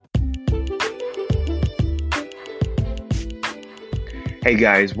Hey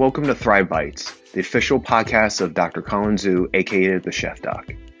guys, welcome to Thrive Bites, the official podcast of Dr. Colin Zhu, aka the Chef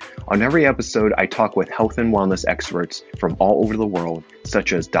Doc. On every episode, I talk with health and wellness experts from all over the world,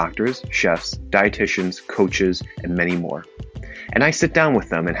 such as doctors, chefs, dietitians, coaches, and many more. And I sit down with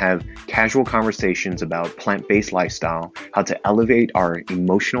them and have casual conversations about plant-based lifestyle, how to elevate our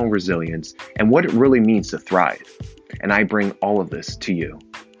emotional resilience, and what it really means to thrive. And I bring all of this to you.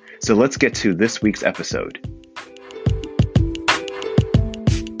 So let's get to this week's episode.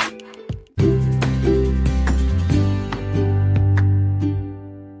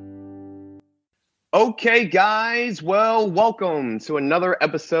 Okay, guys, well, welcome to another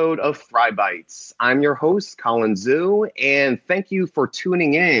episode of Thrive Bites. I'm your host, Colin Zhu, and thank you for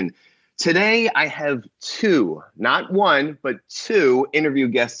tuning in. Today, I have two, not one, but two interview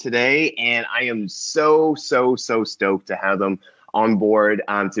guests today, and I am so stoked to have them on board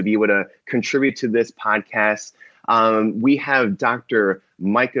to be able to contribute to this podcast. We have Dr.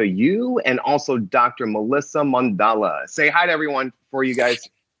 Micah Yu and also Dr. Melissa Mondala. Say hi to everyone for you guys.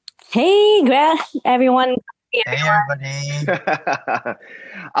 Hey, everyone. Hey, everybody.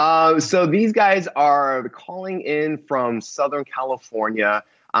 So these guys are calling in from Southern California.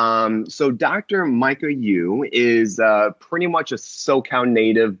 So Dr. Micah Yu is pretty much a SoCal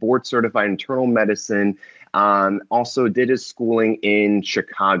native, board certified internal medicine, also did his schooling in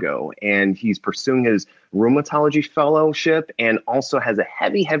Chicago, and he's pursuing his rheumatology fellowship and also has a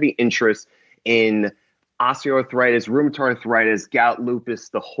heavy interest in osteoarthritis, rheumatoid arthritis, gout, lupus,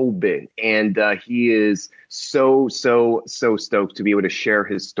 the whole bit. And he is so stoked to be able to share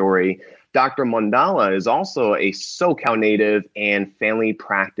his story. Dr. Mondala is also a SoCal native and family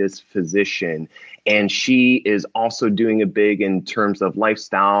practice physician. And she is also doing it big in terms of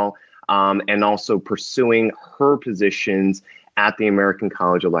lifestyle and also pursuing her positions at the American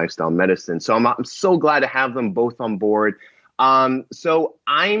College of Lifestyle Medicine. So I'm so glad to have them both on board. So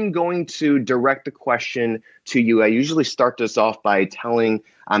I'm going to direct the question to you. I usually start this off by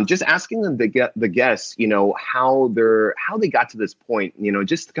just asking the guests, how they got to this point,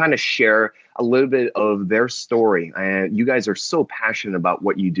 just to kind of share a little bit of their story. And you guys are so passionate about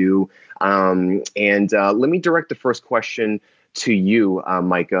what you do. Let me direct the first question to you,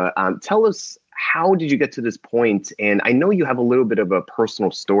 Micah. Tell us, how did you get to this point? And I know you have a little bit of a personal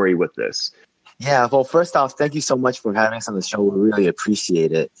story with this. Yeah, well, first off, thank you so much for having us on the show. We really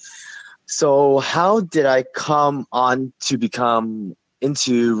appreciate it. So how did I come on to become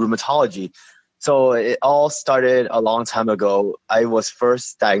into rheumatology? So it all started a long time ago. I was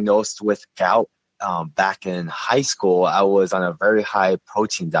first diagnosed with gout back in high school. I was on a very high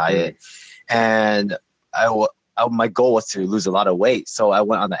protein diet, and my goal was to lose a lot of weight. So I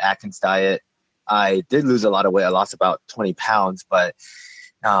went on the Atkins diet. I did lose a lot of weight. I lost about 20 pounds, but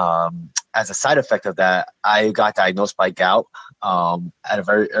as a side effect of that, I got diagnosed by gout at a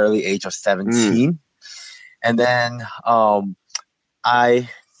very early age of 17. And then I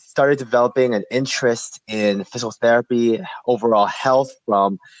started developing an interest in physical therapy, overall health,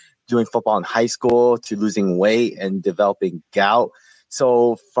 from doing football in high school to losing weight and developing gout.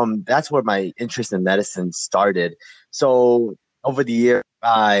 So that's where my interest in medicine started. So over the years,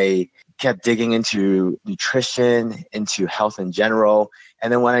 I kept digging into nutrition, into health in general.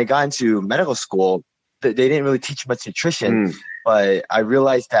 And then when I got into medical school, they didn't really teach much nutrition, but I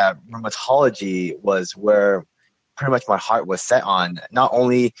realized that rheumatology was where pretty much my heart was set on. Not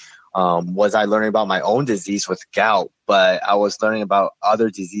only was I learning about my own disease with gout, but I was learning about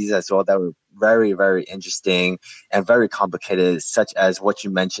other diseases as well that were very interesting and very complicated, such as what you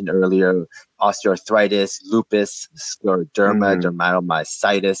mentioned earlier, osteoarthritis, lupus, scleroderma,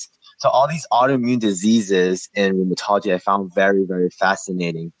 dermatomyositis. So all these autoimmune diseases in rheumatology I found very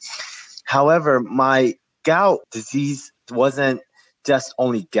fascinating. However, my gout disease wasn't just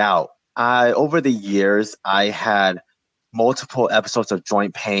only gout. Over the years, I had multiple episodes of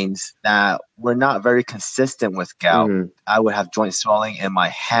joint pains that were not very consistent with gout. I would have joint swelling in my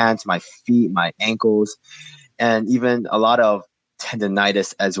hands, my feet, my ankles, and even a lot of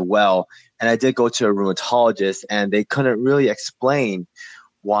tendonitis as well. And I did go to a rheumatologist, and they couldn't really explain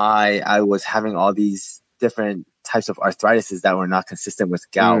why I was having all these different types of arthritis that were not consistent with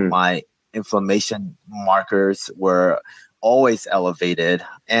gout. My inflammation markers were always elevated,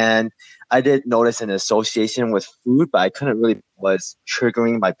 and I did notice an association with food, but I couldn't really was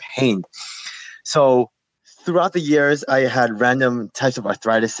triggering my pain. So throughout the years, I had random types of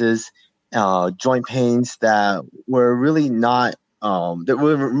arthritises, joint pains that were really not that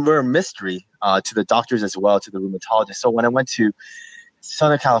were a mystery to the doctors as well, to the rheumatologist. So when I went to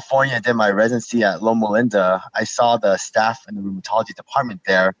Southern California, I did my residency at Loma Linda, I saw the staff in the rheumatology department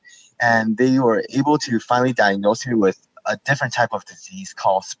there, and they were able to finally diagnose me with a different type of disease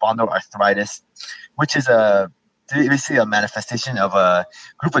called spondyloarthritis, which is basically a manifestation of a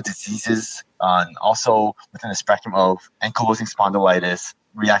group of diseases, also within the spectrum of ankylosing spondylitis,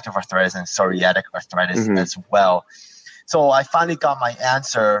 reactive arthritis, and psoriatic arthritis as well. So I finally got my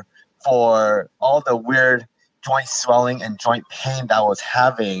answer for all the weird joint swelling and joint pain that I was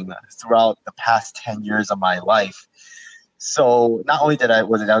having throughout the past 10 years of my life. So not only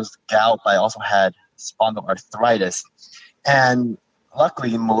was it gout, but I also had spondyloarthritis. And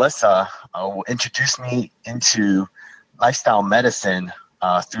luckily, Melissa introduced me into lifestyle medicine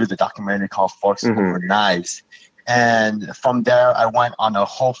through the documentary called Forks Over Knives. And from there, I went on a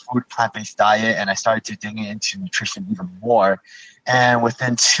whole food plant-based diet, and I started to dig into nutrition even more. And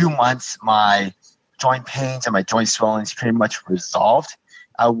within 2 months, my joint pains and my joint swellings pretty much resolved.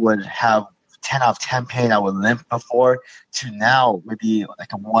 I would have 10 out of 10 pain I would limp before to now maybe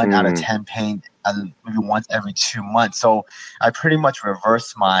like a 1 out of 10 pain maybe once every 2 months. So I pretty much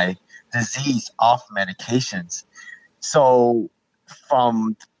reversed my disease off medications. So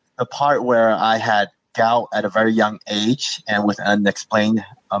from the part where I had gout at a very young age and with an unexplained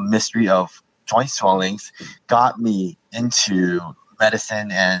mystery of joint swellings got me into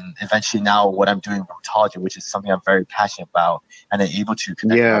medicine, and eventually now what I'm doing in rheumatology, which is something I'm very passionate about, and I'm able to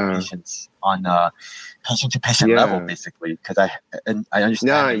connect our patients on a patient-to-patient level, basically, because I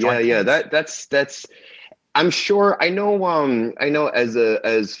understand. That's. I'm sure. I know.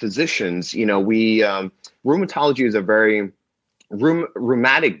 As physicians, we rheumatology is a very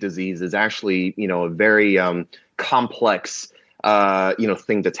rheumatic disease is actually a very complex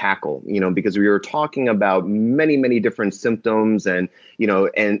thing to tackle, because we were talking about many different symptoms and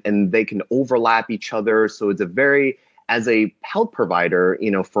they can overlap each other. So it's as a health provider,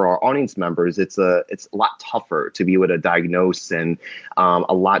 for our audience members, it's a lot tougher to be able to diagnose and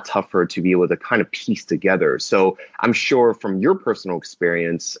a lot tougher to be able to kind of piece together. So I'm sure from your personal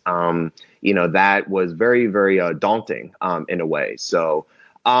experience, that was very, very daunting in a way. So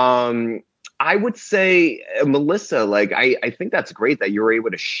I would say, Melissa, I think that's great that you were able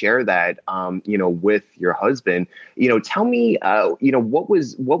to share that, with your husband. Tell me, what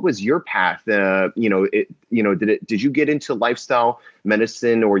was your path? Did you get into lifestyle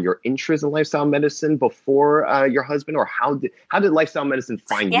medicine or your interest in lifestyle medicine before your husband, or how did lifestyle medicine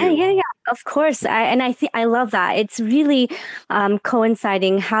find you? Yeah, of course. I love that. It's really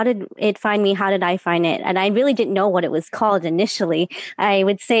coinciding. How did it find me? How did I find it? And I really didn't know what it was called initially. I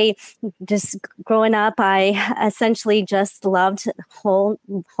would say just growing up, I essentially just loved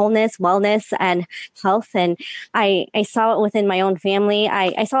wholeness, wellness, and health. And I saw it within my own family.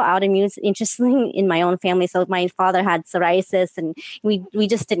 I saw autoimmune, interestingly, in my own family. So my father had psoriasis, and we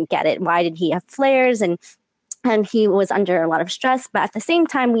just didn't get it. Why did he have flares? And he was under a lot of stress. But at the same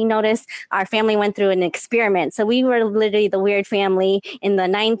time, we noticed our family went through an experiment. So we were literally the weird family in the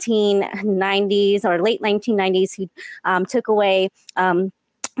 1990s or late 1990s who took away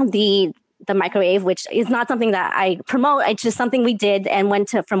the microwave, which is not something that I promote. It's just something we did, and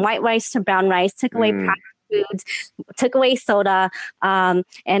went from white rice to brown rice, took away foods, took away soda,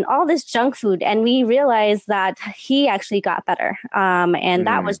 and all this junk food. And we realized that he actually got better. And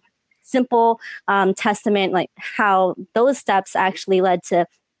that was simple testament, like how those steps actually led to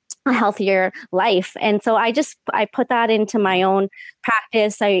a healthier life. And so I put that into my own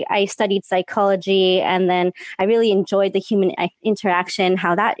practice. I studied psychology, and then I really enjoyed the human interaction,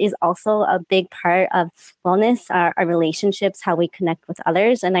 how that is also a big part of wellness, our relationships, how we connect with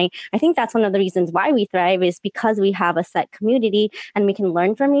others. And I think that's one of the reasons why we thrive, is because we have a set community and we can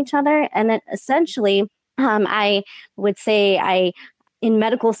learn from each other. And then essentially, I would say in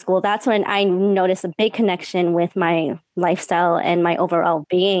medical school, that's when I noticed a big connection with my lifestyle and my overall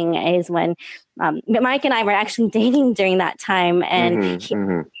being, is when Mike and I were actually dating during that time. And we were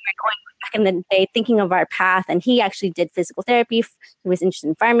going back in the day thinking of our path. And he actually did physical therapy. He was interested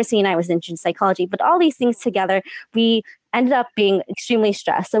in pharmacy, and I was interested in psychology. But all these things together, we ended up being extremely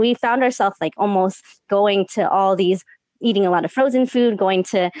stressed. So we found ourselves almost going to all these, eating a lot of frozen food, going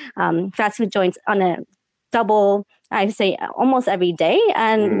to fast food joints on a double, I say almost every day.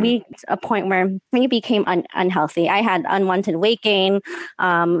 And we a point where we became unhealthy. I had unwanted weight gain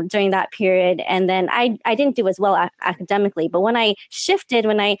during that period. And then I didn't do as well academically. But when I shifted,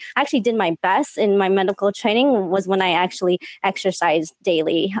 when I actually did my best in my medical training, was when I actually exercised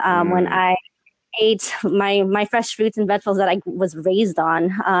daily. When I ate my fresh fruits and vegetables that I was raised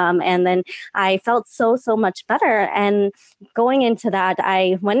on. And then I felt so much better. And going into that,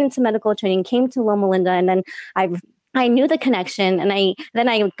 I went into medical training, came to Loma Linda, and then I knew the connection, and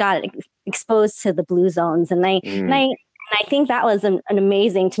I got exposed to the blue zones, and I I think that was an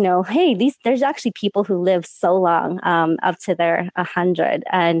amazing to know. Hey, there's actually people who live so long, up to their 100,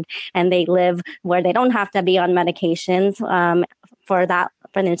 and they live where they don't have to be on medications for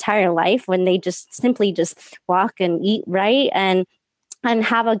an entire life, when they just simply just walk and eat right and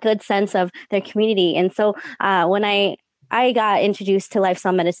have a good sense of their community. And so when I got introduced to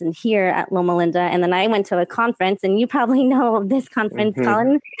lifestyle medicine here at Loma Linda, and then I went to a conference, and you probably know of this conference,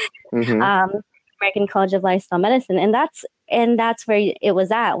 Colin. American College of Lifestyle Medicine, and that's where it was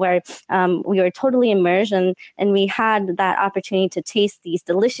at, where we were totally immersed, and we had that opportunity to taste these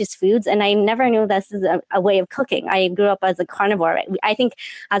delicious foods. And I never knew this is a way of cooking. I grew up as a carnivore. I think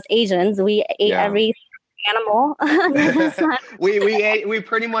as Asians, we ate every animal. we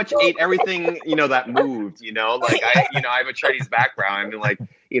pretty much ate everything, that moved, like I have a Chinese background. I mean, like,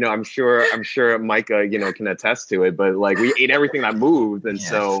 I'm sure Micah, can attest to it, but like we ate everything that moved. And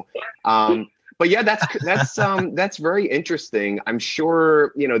so, but yeah, that's very interesting. I'm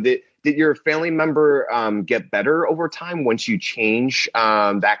sure, did your family member get better over time once you change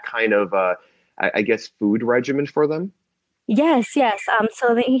that kind of, I guess, food regimen for them? Yes.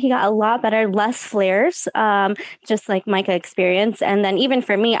 So he got a lot better, less flares, just like Micah experienced. And then even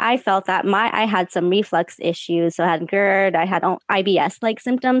for me, I felt that I had some reflux issues. So I had GERD, I had IBS-like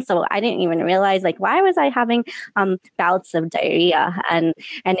symptoms. So I didn't even realize, like, why was I having bouts of diarrhea? And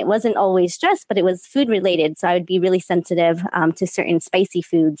it wasn't always stress, but it was food related. So I would be really sensitive to certain spicy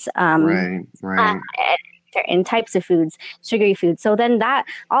foods. Right. Certain types of foods, sugary foods. So then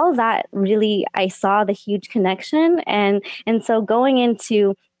all of that really, I saw the huge connection. And so going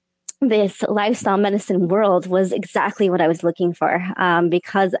into this lifestyle medicine world was exactly what I was looking for.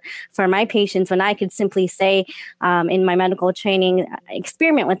 Because for my patients, when I could simply say in my medical training,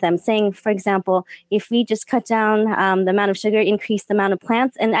 experiment with them, saying, for example, if we just cut down the amount of sugar, increase the amount of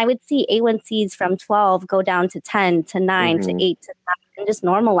plants, and I would see A1Cs from 12 go down to 10 to 9 to 8 to 9. And just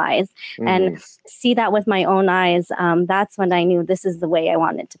normalize and see that with my own eyes. That's when I knew this is the way I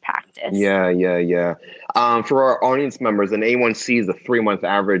wanted to practice. Yeah. For our audience members, an A1C is the 3-month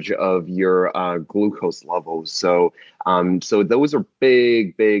average of your glucose levels. So those are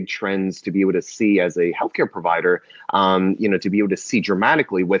big trends to be able to see as a healthcare provider. To be able to see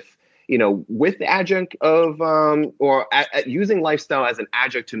dramatically with the adjunct of using lifestyle as an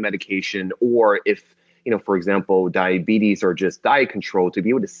adjunct to medication, or if for example, diabetes or just diet control, to be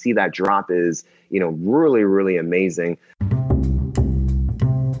able to see that drop is, really, really amazing.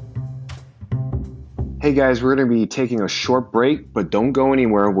 Hey guys, we're going to be taking a short break, but don't go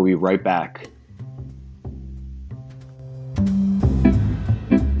anywhere. We'll be right back.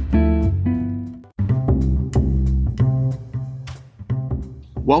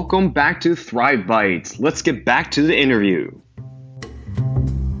 Welcome back to Thrive Bites. Let's get back to the interview.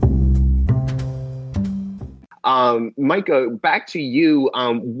 Micah, back to you.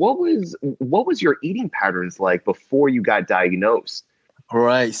 What was your eating patterns like before you got diagnosed?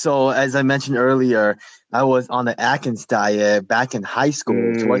 Right. So as I mentioned earlier, I was on the Atkins diet back in high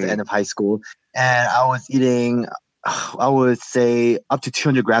school, towards the end of high school, and I was eating, I would say, up to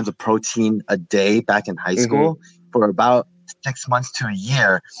 200 grams of protein a day back in high school for about 6 months to a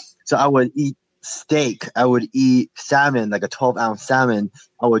year. So I would eat steak, I would eat salmon, like a 12-ounce salmon.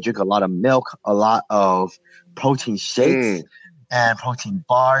 I would drink a lot of milk, a lot of protein shakes and protein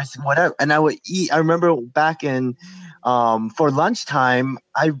bars, whatever. And I would eat. I remember back in for lunchtime,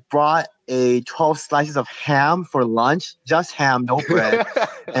 I brought 12 slices of ham for lunch, just ham, no bread.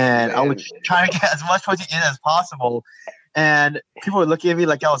 And I would try to get as much protein in as possible. And people were looking at me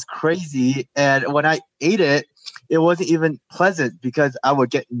like I was crazy. And when I ate it, it wasn't even pleasant because I would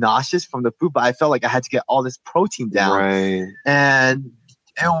get nauseous from the food, but I felt like I had to get all this protein down. Right. And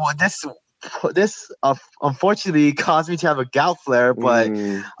this unfortunately caused me to have a gout flare. But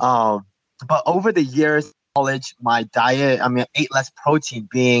over the years, college, my diet, I ate less protein,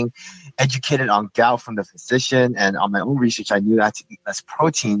 being educated on gout from the physician, and on my own research, I knew I had to eat less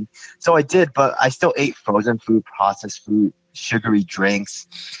protein. So I did, but I still ate frozen food, processed food, sugary drinks.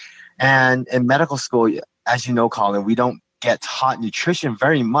 And in medical school, as you know, Colin, we don't get taught nutrition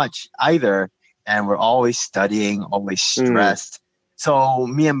very much either. And we're always studying, always stressed. So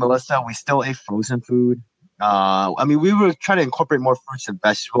me and Melissa, we still ate frozen food. We were trying to incorporate more fruits and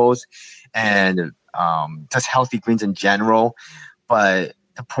vegetables and just healthy greens in general. But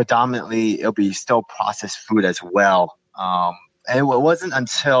predominantly, it'll be still processed food as well. And it wasn't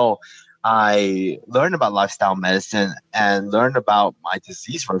until I learned about lifestyle medicine and learned about my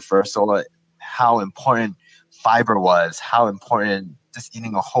disease reversal, how important fiber was, how important just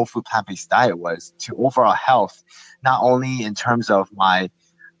eating a whole food plant-based diet was to overall health, not only in terms of my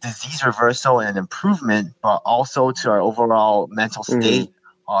disease reversal and improvement, but also to our overall mental state,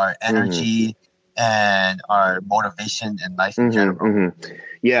 our energy, and our motivation in life in general.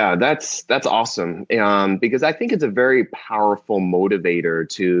 Yeah, that's awesome. Because I think it's a very powerful motivator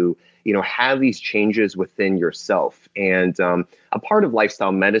to, have these changes within yourself. And a part of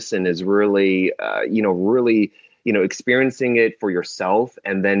lifestyle medicine is really, experiencing it for yourself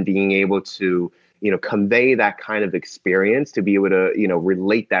and then being able to, convey that kind of experience to be able to,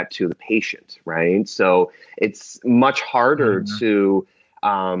 relate that to the patient, right? So it's much harder to,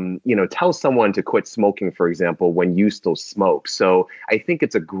 tell someone to quit smoking, for example, when you still smoke. So I think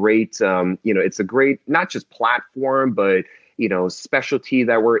it's a great, it's a great, not just platform, but, specialty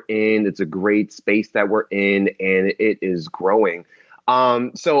that we're in. It's a great space that we're in, and it is growing.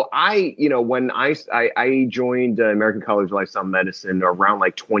 So when I joined American College of Lifestyle Medicine around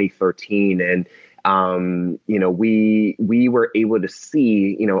like 2013, and, we were able to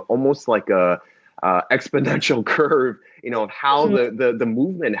see, almost like a exponential curve, of how the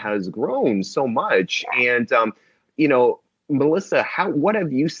movement has grown so much. And, Melissa, what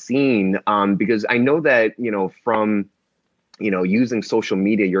have you seen? Because I know that, from, using social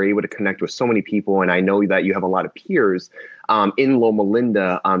media, you're able to connect with so many people. And I know that you have a lot of peers in Loma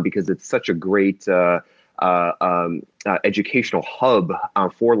Linda because it's such a great educational hub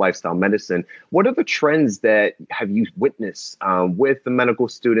for lifestyle medicine. What are the trends that have you witnessed with the medical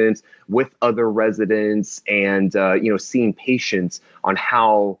students, with other residents, and seeing patients on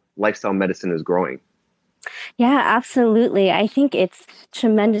how lifestyle medicine is growing? Yeah, absolutely. I think it's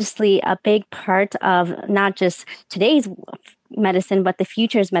tremendously a big part of not just today's medicine, but the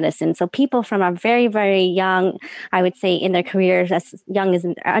future's medicine. So people from a very, very young, I would say in their careers, as young as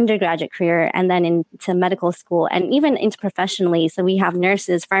an undergraduate career, and then into medical school and even into professionally. So we have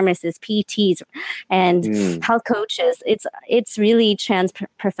nurses, pharmacists, PTs, and health coaches. It's really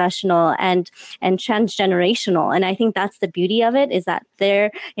professional and transgenerational. And I think that's the beauty of it, is that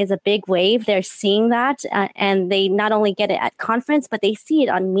there is a big wave. They're seeing that and they not only get it at conference, but they see it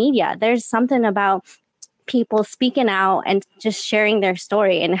on media. There's something about people speaking out and just sharing their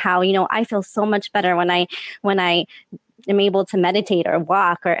story and how, I feel so much better when I am able to meditate or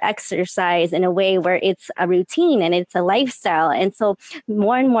walk or exercise in a way where it's a routine and it's a lifestyle. And so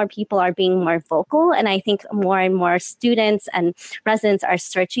more and more people are being more vocal. And I think more and more students and residents are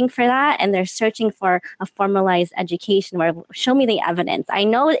searching for that. And they're searching for a formalized education where show me the evidence. I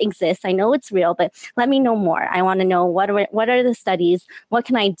know it exists. I know it's real, but let me know more. I want to know what are the studies? What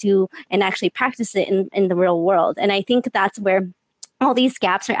can I do and actually practice it in the real world? And I think that's where all these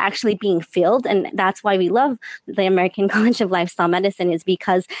gaps are actually being filled. And that's why we love the American College of Lifestyle Medicine, is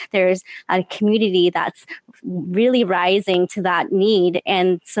because there's a community that's really rising to that need.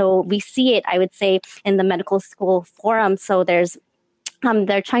 And so we see it, I would say, in the medical school forum. So there's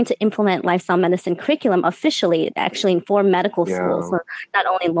they're trying to implement lifestyle medicine curriculum officially, actually, in 4 medical schools. So not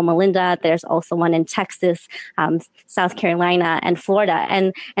only in Loma Linda, there's also one in Texas, South Carolina, and Florida.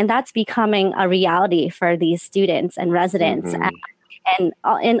 And that's becoming a reality for these students and residents. And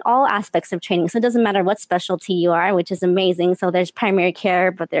in all aspects of training. So it doesn't matter what specialty you are, which is amazing. So there's primary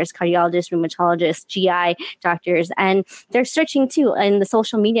care, but there's cardiologists, rheumatologists, GI doctors, and they're searching too in the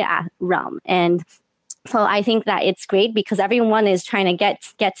social media realm. And so I think that it's great because everyone is trying to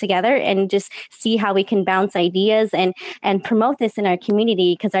get together and just see how we can bounce ideas and promote this in our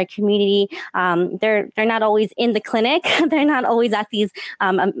community, because our community, they're not always in the clinic. They're not always at these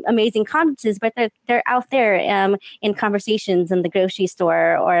amazing conferences, but they're out there in conversations in the grocery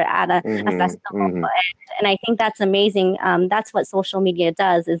store or at a festival. And I think that's amazing. That's what social media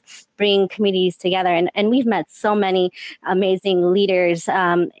does, is bring communities together. And we've met so many amazing leaders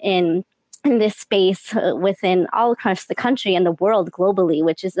in this space within all across the country and the world globally,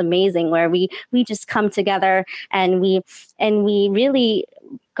 which is amazing, where we just come together and we really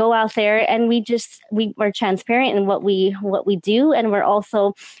go out there and we're transparent in what we do, and we're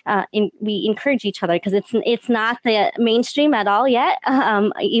also we encourage each other, because it's not the mainstream at all yet.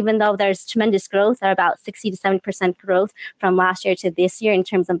 Even though there's tremendous growth, about 60 to 70% growth from last year to this year in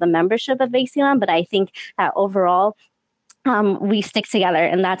terms of the membership of ACLM, but I think that overall, we stick together,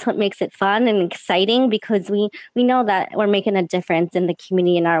 and that's what makes it fun and exciting, because we know that we're making a difference in the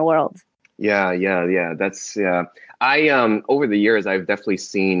community in our world. Yeah. That's I over the years, I've definitely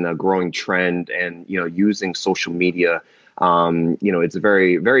seen a growing trend, and using social media. It's a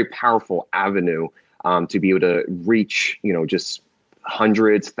very, very powerful avenue to be able to reach just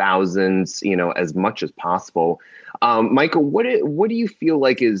hundreds, thousands, as much as possible. Michael, what do you feel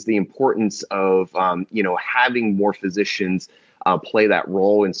like is the importance of, having more physicians play that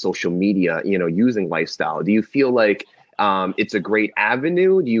role in social media, using lifestyle? Do you feel like it's a great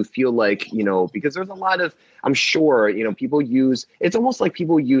avenue? Do you feel like, because there's a lot of, I'm sure, it's almost like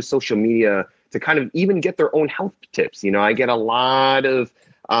people use social media to kind of even get their own health tips. I get a lot of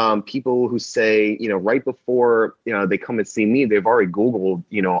people who say, right before, they come and see me, they've already Googled,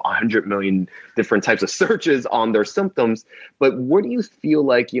 100 million different types of searches on their symptoms. But what do you feel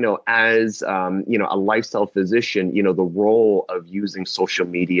like, as, a lifestyle physician, the role of using social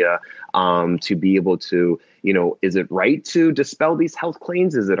media to be able to, is it right to dispel these health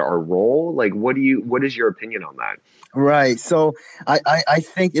claims? Is it our role? Like, what is your opinion on that? Right. So I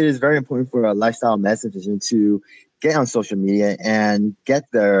think it is very important for a lifestyle medicine physician to get on social media and get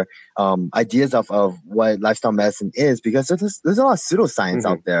their ideas of what lifestyle medicine is, because there's a lot of pseudoscience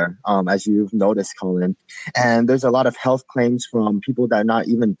out there, as you've noticed, Colin. And there's a lot of health claims from people that are not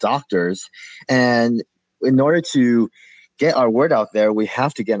even doctors. And in order to get our word out there, we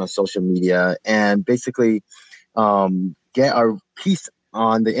have to get on social media and basically get our piece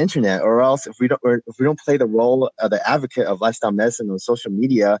on the internet, or else if we don't play the role of the advocate of lifestyle medicine on social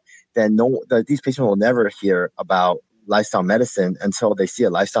media, then these patients will never hear about lifestyle medicine until they see a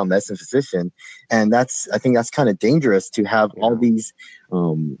lifestyle medicine physician. And I think that's kind of dangerous to have all these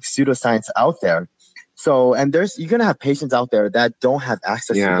pseudoscience out there. So, and you're going to have patients out there that don't have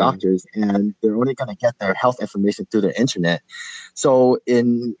access to doctors, and they're only going to get their health information through the internet. So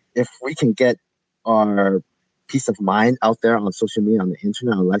if we can get our peace of mind out there on social media, on the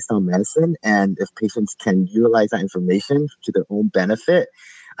internet, on lifestyle medicine, and if patients can utilize that information to their own benefit,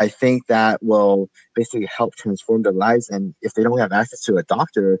 I think that will basically help transform their lives. And if they don't have access to a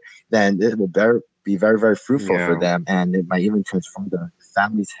doctor, then it will be very, very fruitful for them, and it might even transform their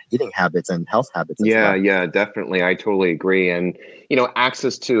family's eating habits and health habits as well. Yeah, definitely. I totally agree. And,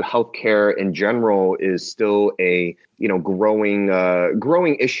 access to healthcare in general is still a, growing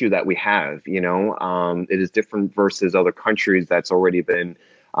issue that we have, it is different versus other countries that's already been,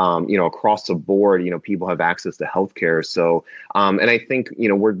 across the board, people have access to healthcare. So, and I think,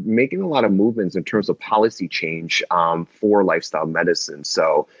 we're making a lot of movements in terms of policy change, for lifestyle medicine.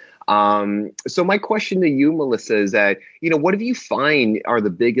 So my question to you, Melissa, is that, what do you find are the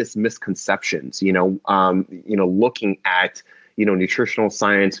biggest misconceptions, looking at, nutritional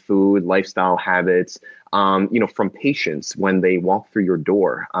science, food, lifestyle habits, from patients when they walk through your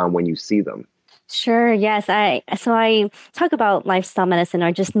door, when you see them? Sure. Yes. I talk about lifestyle medicine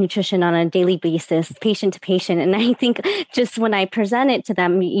or just nutrition on a daily basis, patient to patient. And I think just when I present it to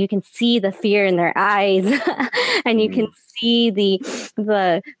them, you can see the fear in their eyes and you can see the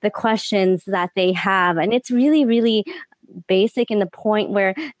questions that they have. And it's really, really basic in the point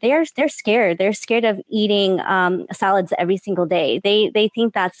where they're scared. They're scared of eating salads every single day. They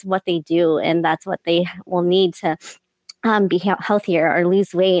think that's what they do and that's what they will need to be healthier or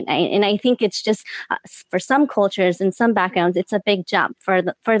lose weight. And I think it's just for some cultures and some backgrounds, it's a big jump for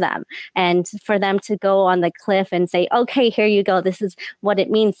them, and for them to go on the cliff and say, okay, here you go. This is what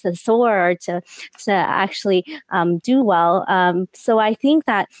it means to soar or to actually do well. So I think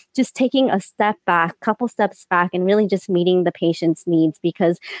that just taking a couple steps back and really just meeting the patient's needs,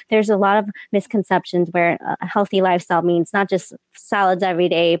 because there's a lot of misconceptions where a healthy lifestyle means not just salads every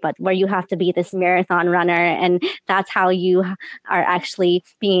day, but where you have to be this marathon runner. And that's how you are actually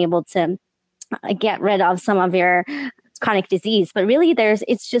being able to get rid of some of your chronic disease. But really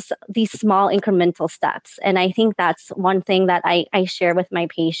it's just these small incremental steps. And I think that's one thing that I share with my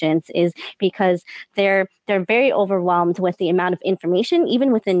patients, is because they're very overwhelmed with the amount of information,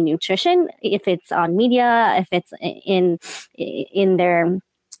 even within nutrition, if it's on media, if it's in their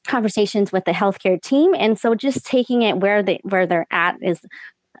conversations with the healthcare team. And so just taking it where they're at is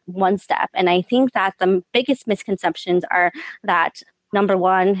one step. And I think that the biggest misconceptions are that number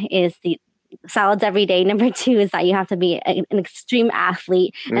one is the salads every day. Number two is that you have to be an extreme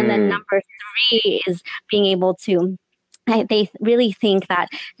athlete. And then number three is being able to, they really think that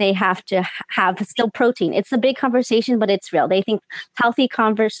they have to have still protein. It's a big conversation, but it's real. They think healthy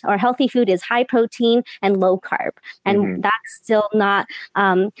food is high protein and low carb. And that's still not,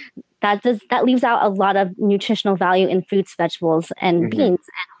 that leaves out a lot of nutritional value in fruits, vegetables, and beans and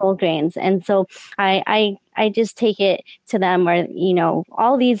whole grains. And so I just take it to them where,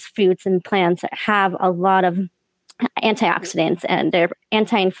 all these fruits and plants have a lot of antioxidants and they're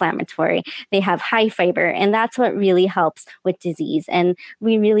anti-inflammatory. They have high fiber, and that's what really helps with disease. And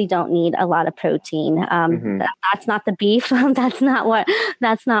we really don't need a lot of protein. That's not the beef. That's not where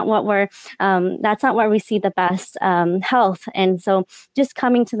we see the best health. And so just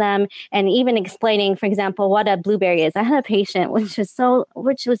coming to them and even explaining, for example, what a blueberry is. I had a patient which was so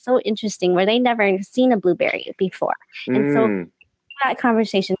interesting, where they never seen a blueberry before. And so that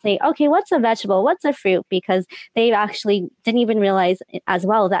conversation, say, okay, what's a vegetable? What's a fruit? Because they actually didn't even realize as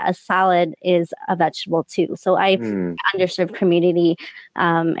well that a salad is a vegetable too. So I underserved community.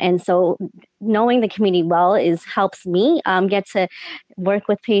 And so knowing the community well helps me get to work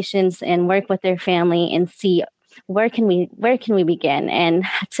with patients and work with their family and see where can we begin, and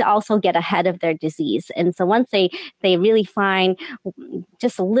to also get ahead of their disease. And so once they really find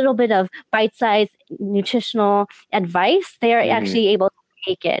just a little bit of bite-sized nutritional advice, they are actually able to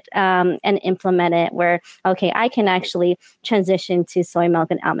take it and implement it where, okay, I can actually transition to soy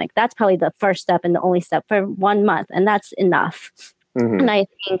milk and almond milk. That's probably the first step and the only step for 1 month, and that's enough. And I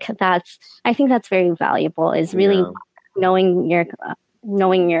think that's very valuable, is really knowing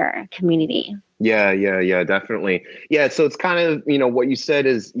your community. Yeah, definitely. Yeah, so it's kind of, what you said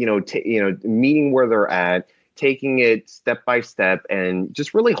is, meeting where they're at, taking it step by step, and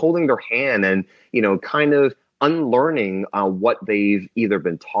just really holding their hand and, kind of unlearning what they've either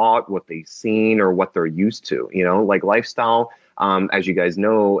been taught, what they've seen, or what they're used to, like lifestyle, as you guys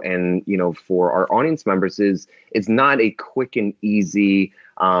know, and, for our audience members is not a quick and easy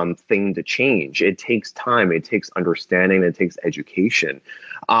thing to change. It takes time, it takes understanding, it takes education.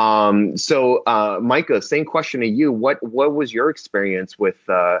 So Micah, same question to you. What was your experience with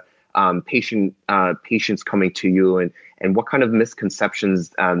patients coming to you, and what kind of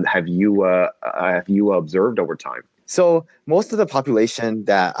misconceptions have you observed over time? So most of the population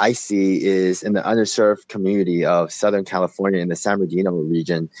that I see is in the underserved community of Southern California in the San Bernardino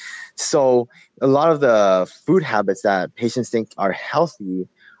region. So a lot of the food habits that patients think are healthy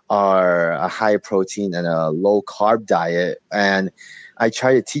are a high protein and a low carb diet. And I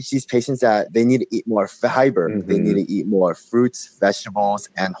try to teach these patients that they need to eat more fiber. They need to eat more fruits, vegetables,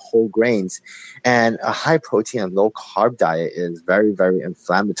 and whole grains. And a high protein and low carb diet is very, very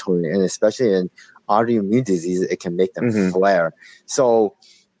inflammatory. And especially in autoimmune disease, it can make them flare. So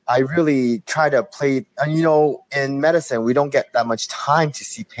I really try to play, and in medicine, we don't get that much time to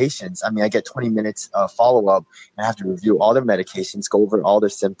see patients. I mean, I get 20 minutes of follow-up and I have to review all their medications, go over all their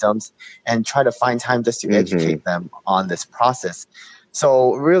symptoms, and try to find time just to educate them on this process.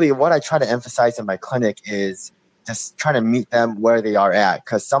 So really what I try to emphasize in my clinic is just trying to meet them where they are at,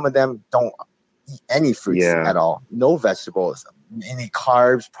 because some of them don't eat any fruits at all, no vegetables, any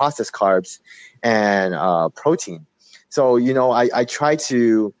carbs, processed carbs, and protein. So, I try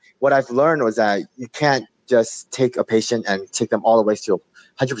to, what I've learned was that you can't just take a patient and take them all the way to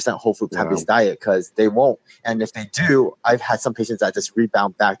a 100% whole food plant-based diet, because they won't. And if they do, I've had some patients that just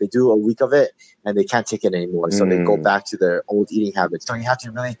rebound back. They do a week of it and they can't take it anymore. So they go back to their old eating habits. So you have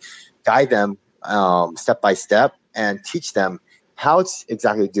to really guide them step by step and teach them how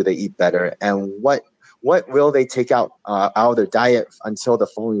exactly do they eat better, and what will they take out of their diet until the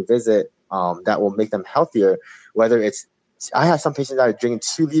following visit that will make them healthier. Whether it's, I have some patients that are drinking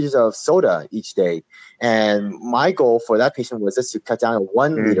 2 liters of soda each day. And my goal for that patient was just to cut down to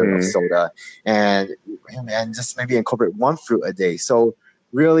 1 liter of soda and just maybe incorporate 1 fruit a day. So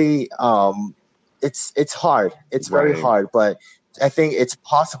really, it's hard. It's very hard, but I think it's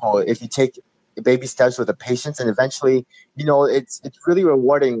possible if you take baby steps with the patients, and eventually, it's really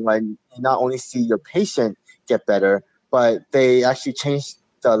rewarding when you not only see your patient get better, but they actually change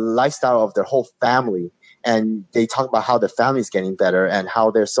the lifestyle of their whole family. And they talk about how the family is getting better and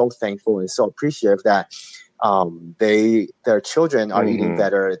how they're so thankful and so appreciative that their children are eating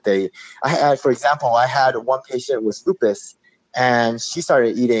better. For example, I had one patient with lupus, and she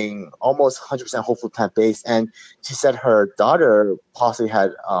started eating almost 100% whole food plant-based. And she said her daughter possibly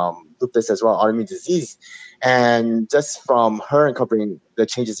had lupus as well, autoimmune disease. And just from her incorporating the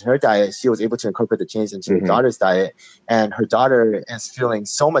changes in her diet, she was able to incorporate the change into her daughter's diet. And her daughter is feeling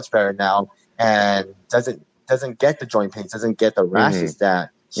so much better now, and doesn't get the joint pains, doesn't get the rashes that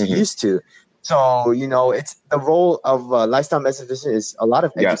she used to. So, it's the role of a lifestyle medicine physician is a lot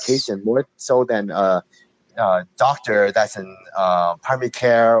of education, more so than a doctor that's in primary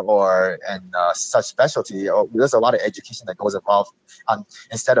care or in such specialty. There's a lot of education that goes involved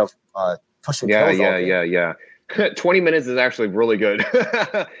instead of pushing pills. Yeah. 20 minutes is actually really good.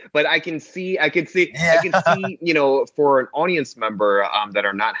 But I can see, for an audience member that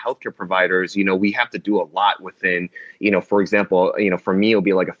are not healthcare providers, we have to do a lot within, for example, for me, it'll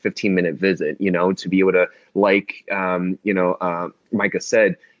be like a 15-minute visit, to be able to, like, Micah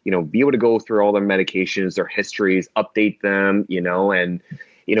said, be able to go through all their medications, their histories, update them, and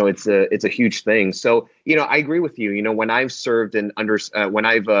it's a huge thing. So, I agree with you. When I've served in when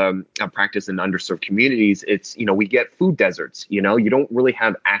I've practiced in underserved communities, it's, we get food deserts. You don't really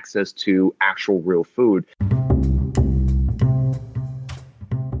have access to actual real food.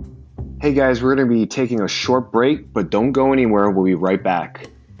 Hey guys, we're going to be taking a short break, but don't go anywhere. We'll be right back.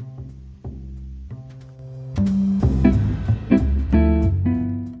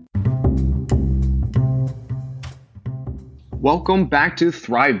 Welcome back to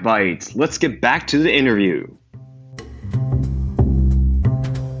Thrive Bites. Let's get back to the interview.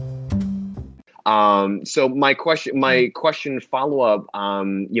 So my question follow up,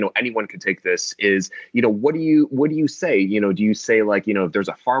 anyone can take this is, what do you say? Do you say like, if there's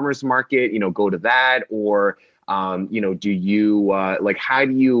a farmer's market, go to that, or, do you, how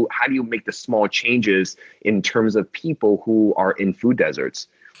do you make the small changes in terms of people who are in food deserts?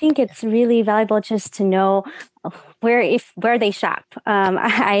 I think it's really valuable just to know where they shop.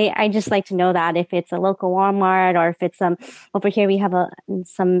 I just like to know that if it's a local Walmart or if it's over here we have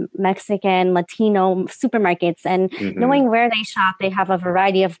some Mexican Latino supermarkets, and knowing where they shop, they have a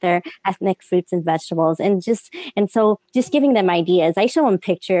variety of their ethnic fruits and vegetables, and so just giving them ideas. I show them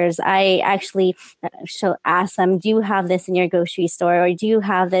pictures. I actually ask them, do you have this in your grocery store, or do you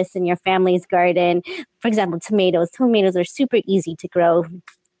have this in your family's garden? For example, tomatoes. Tomatoes are super easy to grow,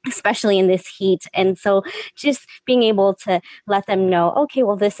 especially in this heat. And so just being able to let them know, okay,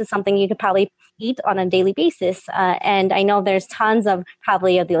 well, this is something you could probably eat on a daily basis. And I know there's tons of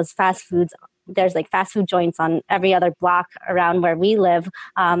probably of those fast foods. There's like fast food joints on every other block around where we live.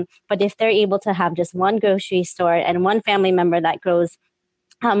 But if they're able to have just one grocery store and one family member that grows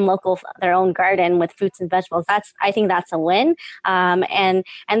local, their own garden with fruits and vegetables, I think that's a win. And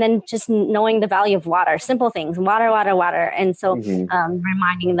then just knowing the value of water, simple things, water. And so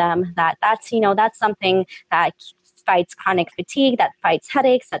reminding them that that's something that fights chronic fatigue, that fights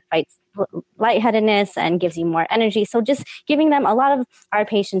headaches, that fights lightheadedness, and gives you more energy. So just giving them, a lot of our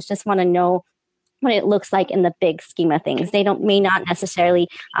patients just want to know what it looks like in the big scheme of things. They may not necessarily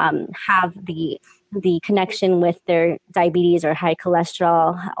have the connection with their diabetes or high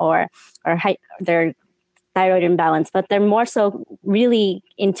cholesterol or their thyroid imbalance, but they're more so really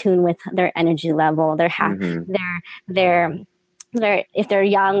in tune with their energy level. If they're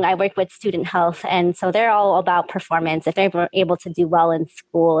young, I work with student health, and so they're all about performance. If they're able to do well in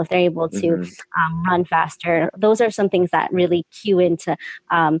school, if they're able to run faster, those are some things that really cue into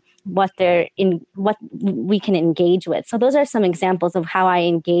what we can engage with. So those are some examples of how I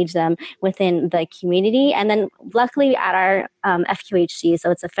engage them within the community. And then luckily at our FQHC,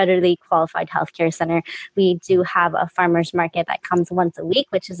 so it's a federally qualified healthcare center, we do have a farmer's market that comes once a week,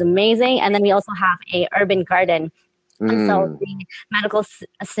 which is amazing. And then we also have a urban garden. And so the medical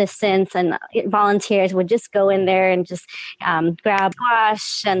assistants and volunteers would just go in there and just grab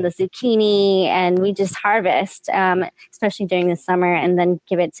squash and the zucchini, and we just harvest, especially during the summer, and then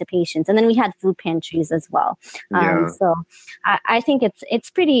give it to patients. And then we had food pantries as well. So I think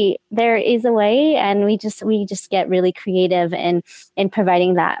it's pretty. There is a way, and we just get really creative in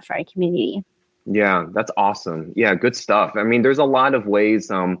providing that for our community. Yeah, that's awesome. Yeah, good stuff. I mean, there's a lot of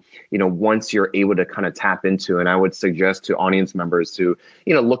ways, once you're able to kind of tap into, and I would suggest to audience members to,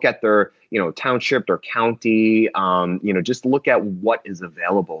 look at their, township or county, just look at what is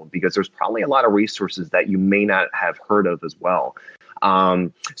available, because there's probably a lot of resources that you may not have heard of as well.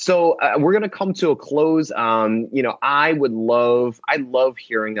 So we're going to come to a close. I love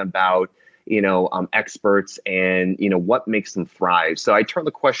hearing about experts and, what makes them thrive. So I turn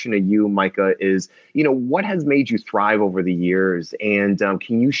the question to you, Micah, is, what has made you thrive over the years? And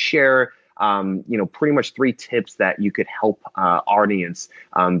can you share, pretty much 3 tips that you could help audience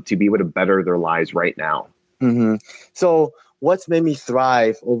to be able to better their lives right now? So what's made me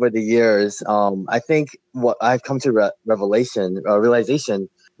thrive over the years? I think what I've come to realization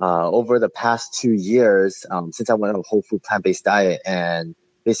over the past 2 years, since I went on a whole food plant-based diet and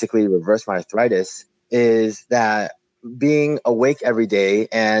basically reverse my arthritis, is that being awake every day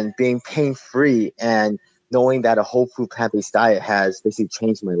and being pain-free and knowing that a whole food plant-based diet has basically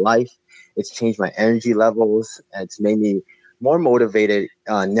changed my life. It's changed my energy levels, and it's made me more motivated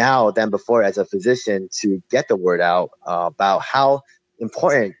now than before as a physician to get the word out about how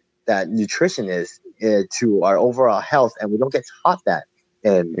important that nutrition is to our overall health. And we don't get taught that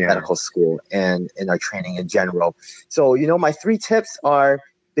in medical school and in our training in general. So, my 3 tips are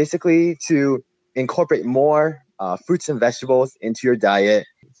basically to incorporate more fruits and vegetables into your diet.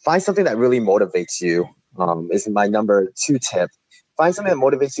 Find something that really motivates you, is my number 2 tip. Find something that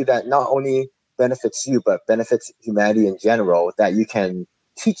motivates you that not only benefits you, but benefits humanity in general, that you can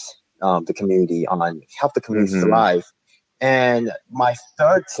teach the community on, help the community thrive. And my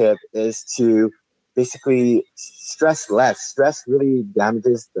 3rd tip is to basically stress less. Stress really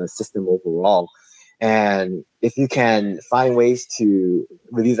damages the system overall. And if you can find ways to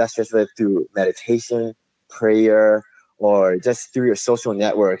relieve that stress through meditation, prayer, or just through your social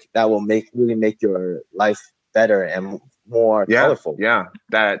network that will really make your life better and more colorful. Yeah,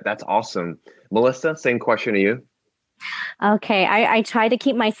 that's awesome. Melissa, same question to you. Okay, I try to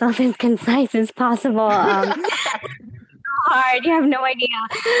keep myself as concise as possible. Hard, you have no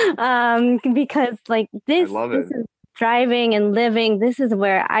idea. Because like this is driving and living. This is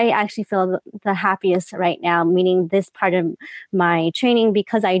where I actually feel the happiest right now, meaning this part of my training,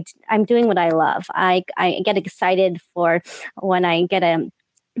 because I'm doing what I love. I get excited for when I get a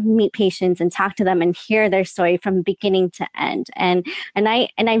meet patients and talk to them and hear their story from beginning to end, and I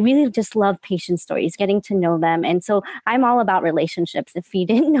really just love patient stories, getting to know them. And so I'm all about relationships, if you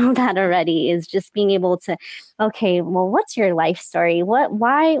didn't know that already, is just being able to, okay, well, what's your life story, what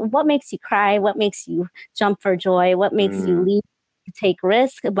makes you cry, what makes you jump for joy, what makes you leave to take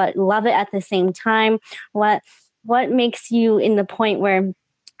risk but love it at the same time, what makes you in the point where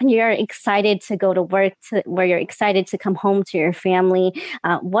you're excited to go to work, where you're excited to come home to your family.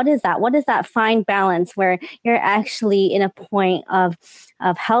 What is that fine balance where you're actually in a point of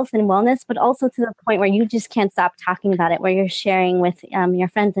health and wellness, but also to the point where you just can't stop talking about it, where you're sharing with your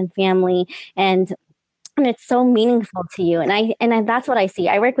friends and family, and it's so meaningful to you. And that's what I see.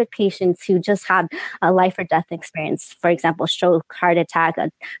 I work with patients who just had a life or death experience. For example, stroke, heart attack,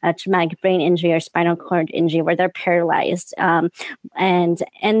 a traumatic brain injury or spinal cord injury where they're paralyzed. And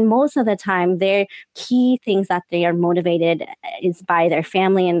most of the time, their key things that they are motivated is by their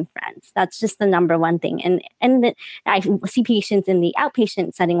family and friends. That's just the number one thing. And I see patients in the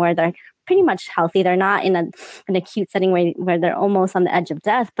outpatient setting where they're pretty much healthy. They're not in an acute setting where they're almost on the edge of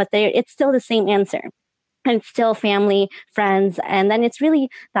death, but it's still the same answer. And it's still family, friends, and then it's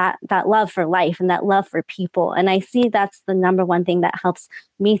really that love for life and that love for people. And I see that's the number one thing that helps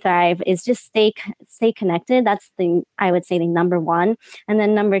me thrive, is just stay connected. That's I would say the number one. And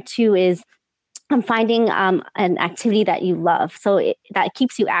then number two is finding an activity that you love, so that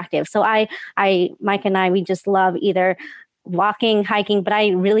keeps you active. So Mike and I, we just love either walking, hiking, but I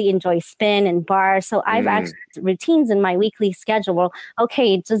really enjoy spin and bar. So I've actually routines in my weekly schedule.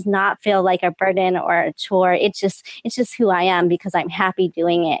 Okay, it does not feel like a burden or a chore. It's just who I am, because I'm happy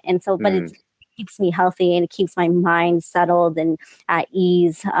doing it. And so, but it keeps me healthy and it keeps my mind settled and at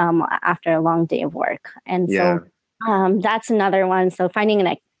ease after a long day of work. And so that's another one. So finding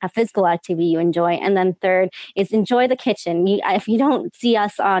a physical activity you enjoy. And then third is enjoy the kitchen. If you don't see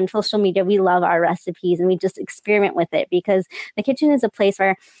us on social media, we love our recipes and we just experiment with it, because the kitchen is a place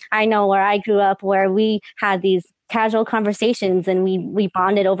where I know where I grew up, where we had these casual conversations and we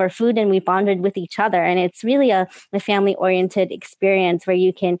bonded over food and we bonded with each other. And it's really a family oriented experience where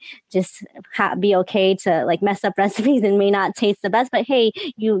you can just be okay to like mess up recipes and may not taste the best, but hey,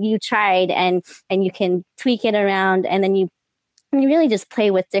 you tried, and you can tweak it around, and then you really just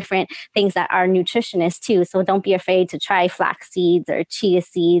play with different things that are nutritionists too. So don't be afraid to try flax seeds or chia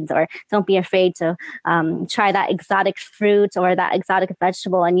seeds, or don't be afraid to try that exotic fruit or that exotic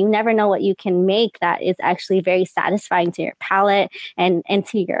vegetable. And you never know what you can make that is actually very satisfying to your palate and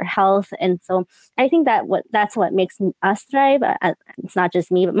to your health. And so I think that's what makes us thrive. It's not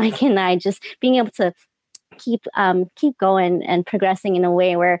just me, but Mike and I, just being able to keep going and progressing in a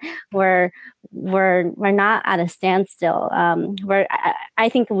way where we're not at a standstill. I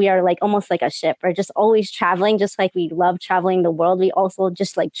think we are like almost like a ship. We're just always traveling, just like we love traveling the world. We also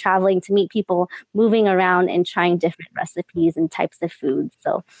just like traveling to meet people, moving around and trying different recipes and types of food.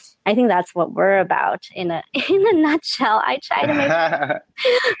 So I think that's what we're about in a nutshell. I try to make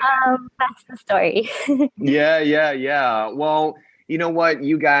that's the story. Yeah. Well, you know what?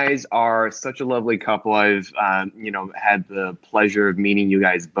 You guys are such a lovely couple. I've, had the pleasure of meeting you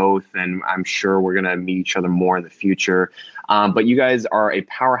guys both, and I'm sure we're going to meet each other more in the future. But you guys are a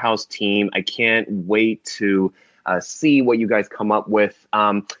powerhouse team. I can't wait to see what you guys come up with.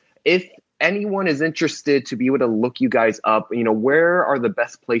 If anyone is interested to be able to look you guys up, where are the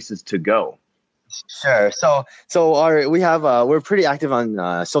best places to go? Sure. So we're pretty active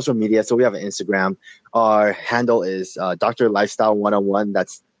on social media. So we have an Instagram. Our handle is Dr. Lifestyle 101.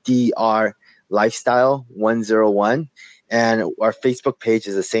 That's DR Lifestyle 101. And our Facebook page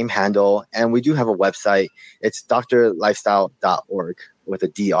is the same handle. And we do have a website. It's drlifestyle.org with a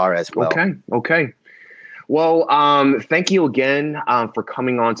DR as well. Okay. Well, thank you again for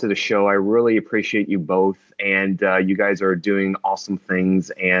coming on to the show. I really appreciate you both. And you guys are doing awesome things.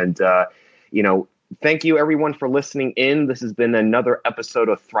 And thank you everyone for listening in. This has been another episode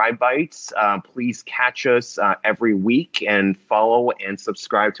of Thrive Bites. Please catch us every week and follow and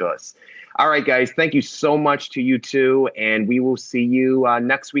subscribe to us. All right, guys, thank you so much to you two. And we will see you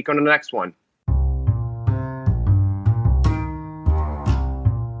next week on the next one.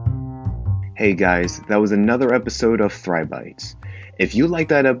 Hey guys, that was another episode of Thribites. If you like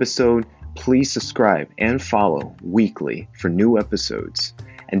that episode, please subscribe and follow weekly for new episodes.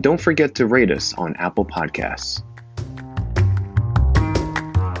 And don't forget to rate us on Apple Podcasts.